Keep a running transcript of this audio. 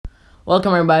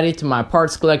Welcome everybody to my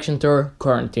parts collection tour,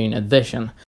 quarantine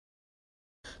edition.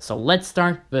 So let's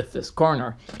start with this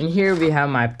corner. In here we have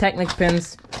my Technic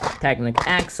pins, Technic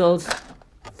axles,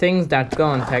 things that go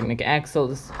on Technic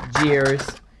axles, gears.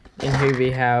 In here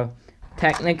we have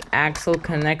Technic axle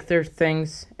connector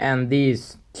things and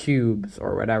these tubes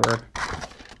or whatever.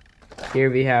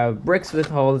 Here we have bricks with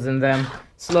holes in them,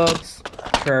 slopes,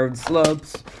 curved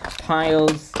slopes,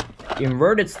 tiles,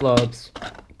 inverted slopes,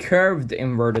 curved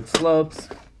inverted slopes,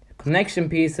 connection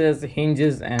pieces,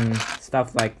 hinges, and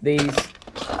stuff like these.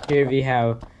 Here we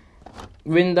have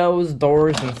windows,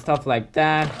 doors, and stuff like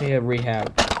that. Here we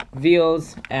have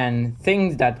wheels and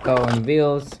things that go on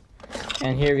wheels.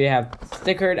 And here we have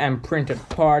stickered and printed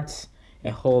parts, a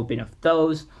whole bin of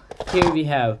those. Here we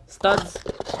have studs,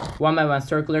 1x1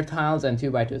 circular tiles and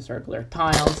 2x2 circular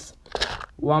tiles,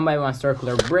 1x1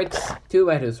 circular bricks,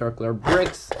 2x2 circular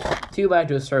bricks,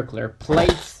 2x2 circular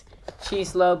plates, cheese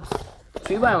slopes,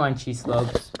 3x1 cheese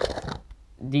slopes,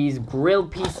 these grill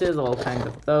pieces, all kinds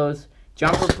of those,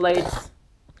 jumper plates,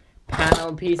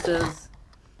 panel pieces,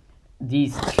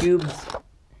 these tubes,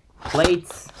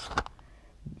 plates,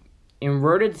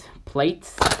 inverted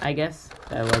plates, I guess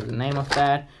that was the name of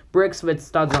that, bricks with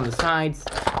studs on the sides.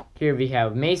 Here we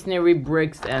have masonry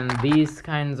bricks and these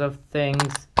kinds of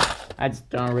things. I just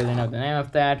don't really know the name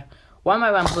of that.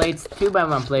 1x1 plates,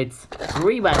 2x1 plates,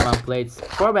 3x1 plates,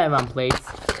 4x1 plates,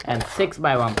 and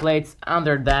 6x1 plates.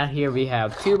 Under that, here we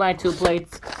have 2x2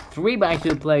 plates,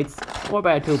 3x2 plates,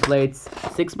 4x2 plates,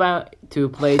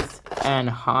 6x2 plates, and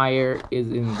higher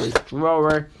is in this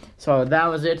drawer. So that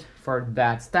was it for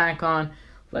that stack on.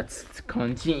 Let's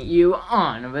continue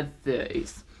on with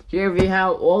this. Here we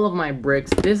have all of my bricks.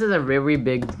 This is a very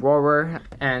big drawer,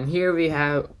 and here we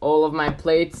have all of my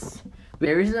plates.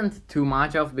 There isn't too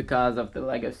much of because of the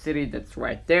Lego City that's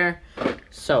right there.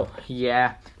 So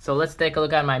yeah, so let's take a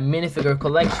look at my minifigure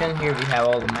collection. Here we have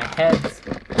all of my heads.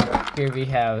 Here we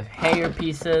have hair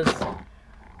pieces,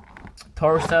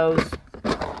 torsos,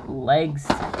 legs,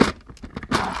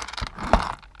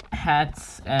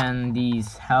 hats, and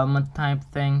these helmet type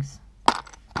things.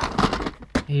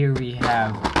 Here we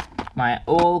have my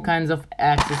all kinds of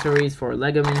accessories for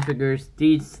Lego minifigures.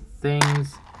 These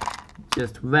things,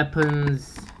 just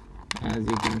weapons, as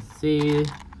you can see,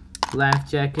 life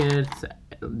jackets,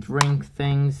 drink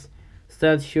things,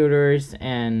 stud shooters,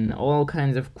 and all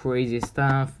kinds of crazy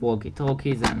stuff,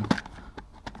 walkie-talkies, and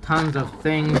tons of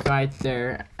things right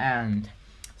there. And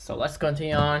so let's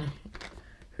continue on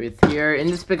with here. In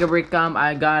this Pick a Brick Comp,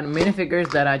 I got minifigures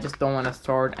that I just don't want to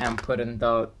sort and put in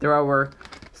the drawer.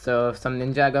 So some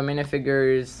Ninjago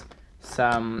minifigures,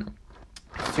 some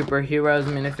superheroes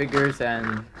minifigures,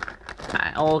 and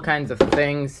all kinds of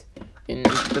things. In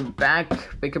the back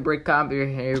Pick a Brick Comp,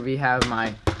 here we have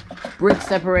my brick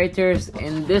separators.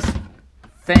 In this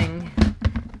thing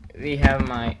we have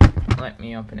my, let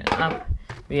me open it up,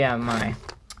 we have my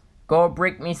Go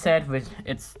Brick Me set with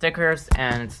its stickers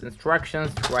and its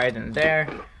instructions right in there.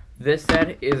 This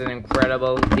set is an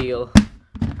incredible deal.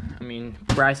 I mean,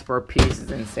 price per piece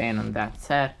is insane on that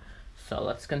set. So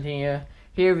let's continue.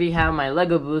 Here we have my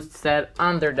Lego Boost set.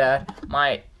 Under that,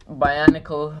 my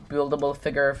Bionicle buildable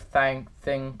figure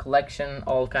thing collection,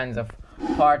 all kinds of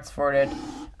parts for it.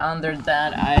 Under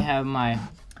that, I have my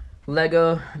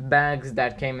Lego bags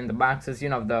that came in the boxes, you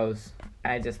know those.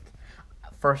 I just,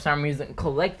 for some reason,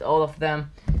 collect all of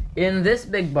them. In this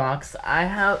big box, I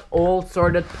have all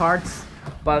sorted parts,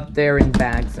 but they're in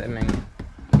bags. I mean,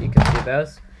 you can see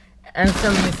those. And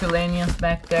some miscellaneous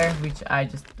back there, which I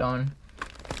just don't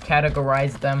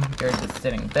categorize them. They're just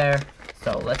sitting there.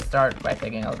 So let's start by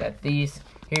taking a look at these.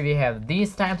 Here we have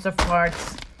these types of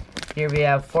parts. Here we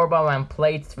have 4x1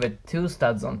 plates with 2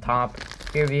 studs on top.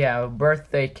 Here we have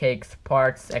birthday cakes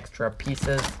parts, extra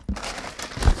pieces.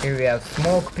 Here we have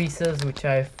smoke pieces, which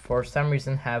I for some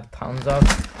reason have tons of.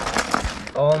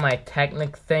 All my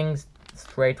Technic things,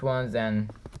 straight ones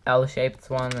and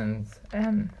L-shaped ones,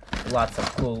 and lots of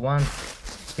cool ones.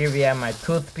 Here we have my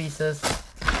tooth pieces.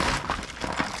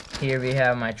 Here we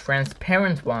have my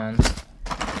transparent ones.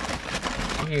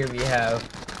 Here we have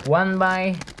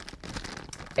 1x8,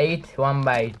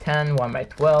 1x10,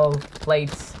 1x12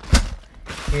 plates.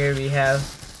 Here we have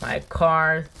my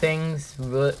car things,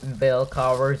 wheel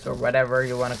covers, or whatever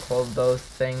you want to call those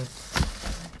things.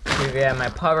 Here we have my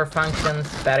power functions,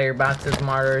 battery boxes,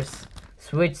 motors,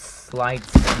 switch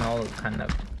lights, and all kind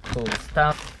of cool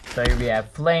stuff. So here we have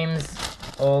flames,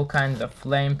 all kinds of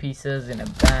flame pieces in a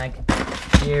bag.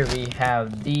 Here we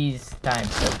have these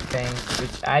types of things,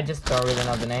 which I just don't really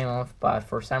know the name of, but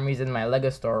for some reason my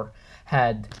Lego store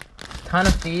had a ton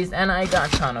of these, and I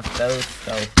got a ton of those,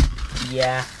 so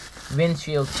yeah.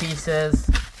 windshield pieces,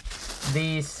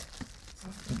 these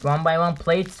 1x1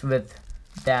 plates with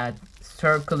that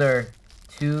circular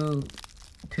two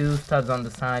studs on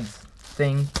the sides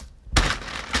thing.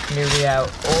 Here we have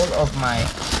all of my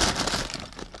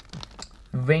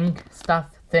ring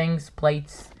stuff things,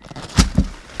 plates,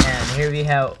 and here we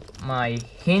have my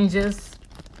hinges,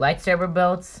 lightsaber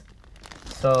belts.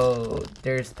 So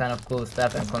there's kind of cool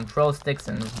stuff, and control sticks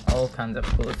and all kinds of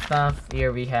cool stuff.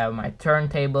 Here we have my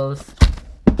turntables.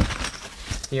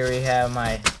 Here we have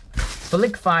my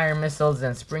flick fire missiles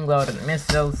and spring loaded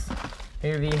missiles.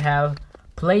 Here we have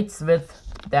plates with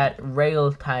that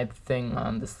rail type thing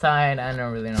on the side. I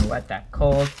don't really know what that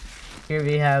called. Here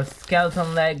we have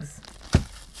skeleton legs.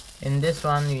 In this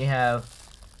one we have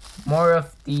more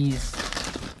of these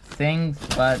things,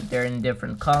 but they're in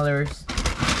different colors.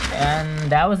 And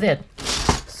that was it.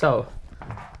 So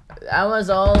that was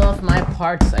all of my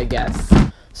parts, I guess.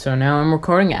 So now I'm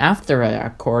recording after I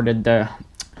recorded the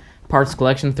parts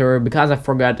collection tour, because I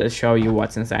forgot to show you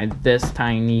what's inside this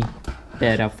tiny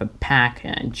bit of a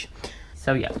package.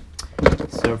 So yeah,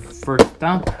 so first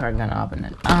up, we're gonna open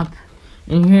it up.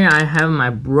 In here I have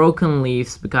my broken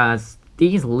leaves, because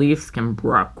these leaves can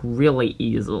break really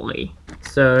easily.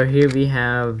 So here we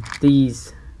have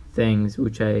these things,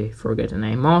 which I forget the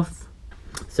name of.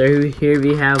 So here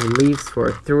we have leaves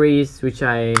for 3s, which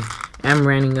I am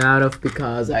running out of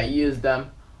because I used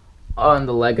them on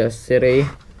the Lego City.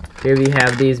 Here we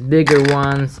have these bigger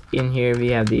ones. In here we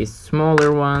have these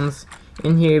smaller ones.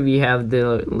 In here we have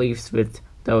the leaves with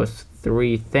those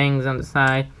 3 things on the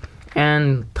side,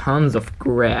 and tons of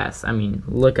grass. I mean,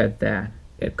 look at that.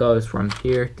 It goes from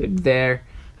here to there,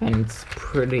 and it's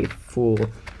pretty full.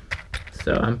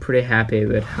 So I'm pretty happy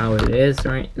with how it is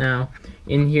right now.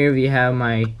 In here we have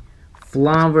my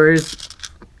flowers,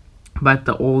 but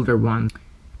the older ones.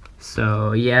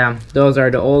 So yeah, those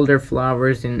are the older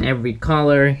flowers in every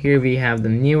color. Here we have the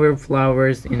newer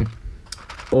flowers in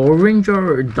orange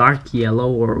or dark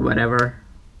yellow or whatever,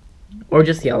 or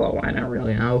just yellow, I don't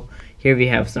really know. Here we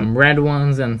have some red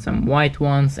ones and some white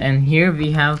ones, and here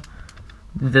we have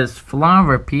this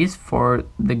flower piece for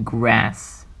the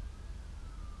grass.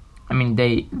 I mean,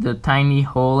 the tiny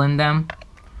hole in them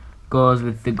goes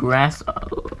with the grass.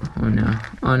 Oh no,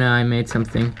 I made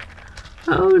something.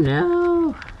 Oh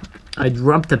no, I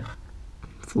dropped the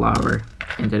flower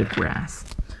into the grass,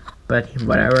 but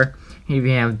whatever. Here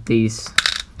we have these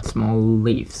small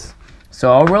leaves.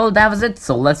 So overall that was it,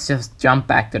 so let's just jump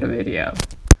back to the video.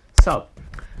 So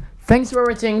thanks for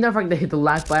watching. Don't forget to hit the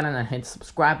like button and hit the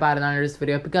subscribe button under this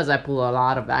video, because I put a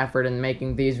lot of effort in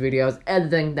making these videos,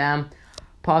 editing them,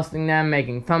 posting them,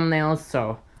 making thumbnails.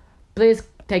 So please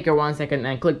take your 1 second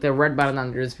and click the red button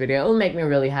under this video. It'll make me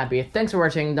really happy. Thanks for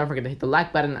watching. Don't forget to hit the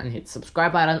like button and hit the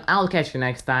subscribe button. I'll catch you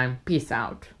next time. Peace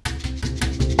out.